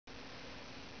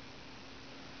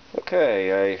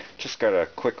Okay, I just got a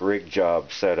quick rig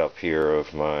job set up here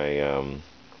of my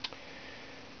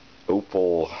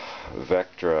Opal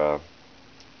Vectra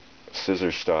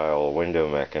scissor style window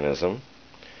mechanism.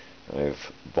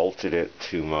 I've bolted it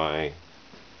to my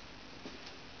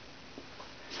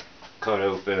cut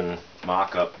open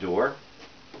mock-up door,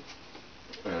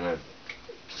 and I've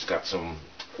just got some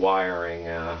wiring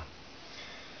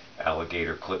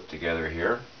alligator clipped together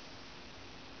here.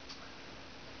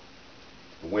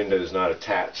 The window's not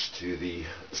attached to the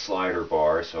slider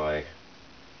bar, so I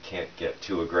can't get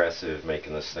too aggressive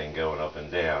making this thing going up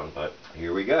and down, but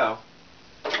here we go.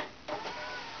 And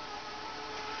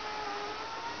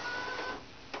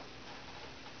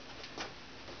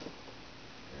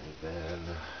then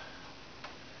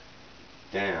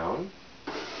down.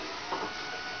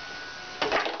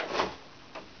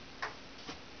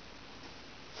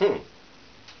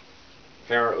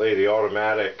 Apparently the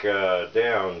automatic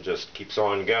down just keeps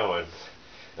on going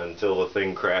until the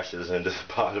thing crashes into the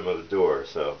bottom of the door.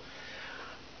 So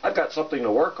I've got something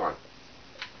to work on.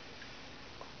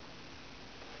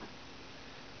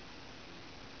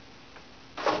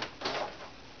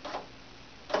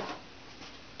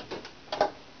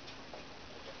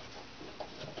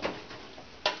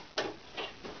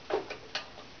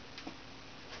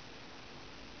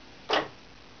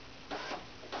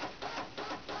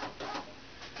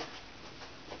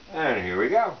 And here we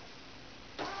go.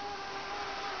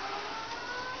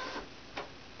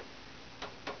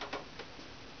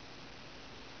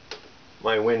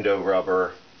 My window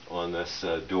rubber on this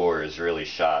door is really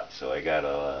shot, so I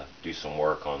gotta do some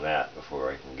work on that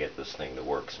before I can get this thing to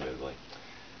work smoothly.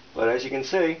 But as you can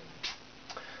see,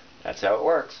 that's how it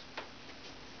works.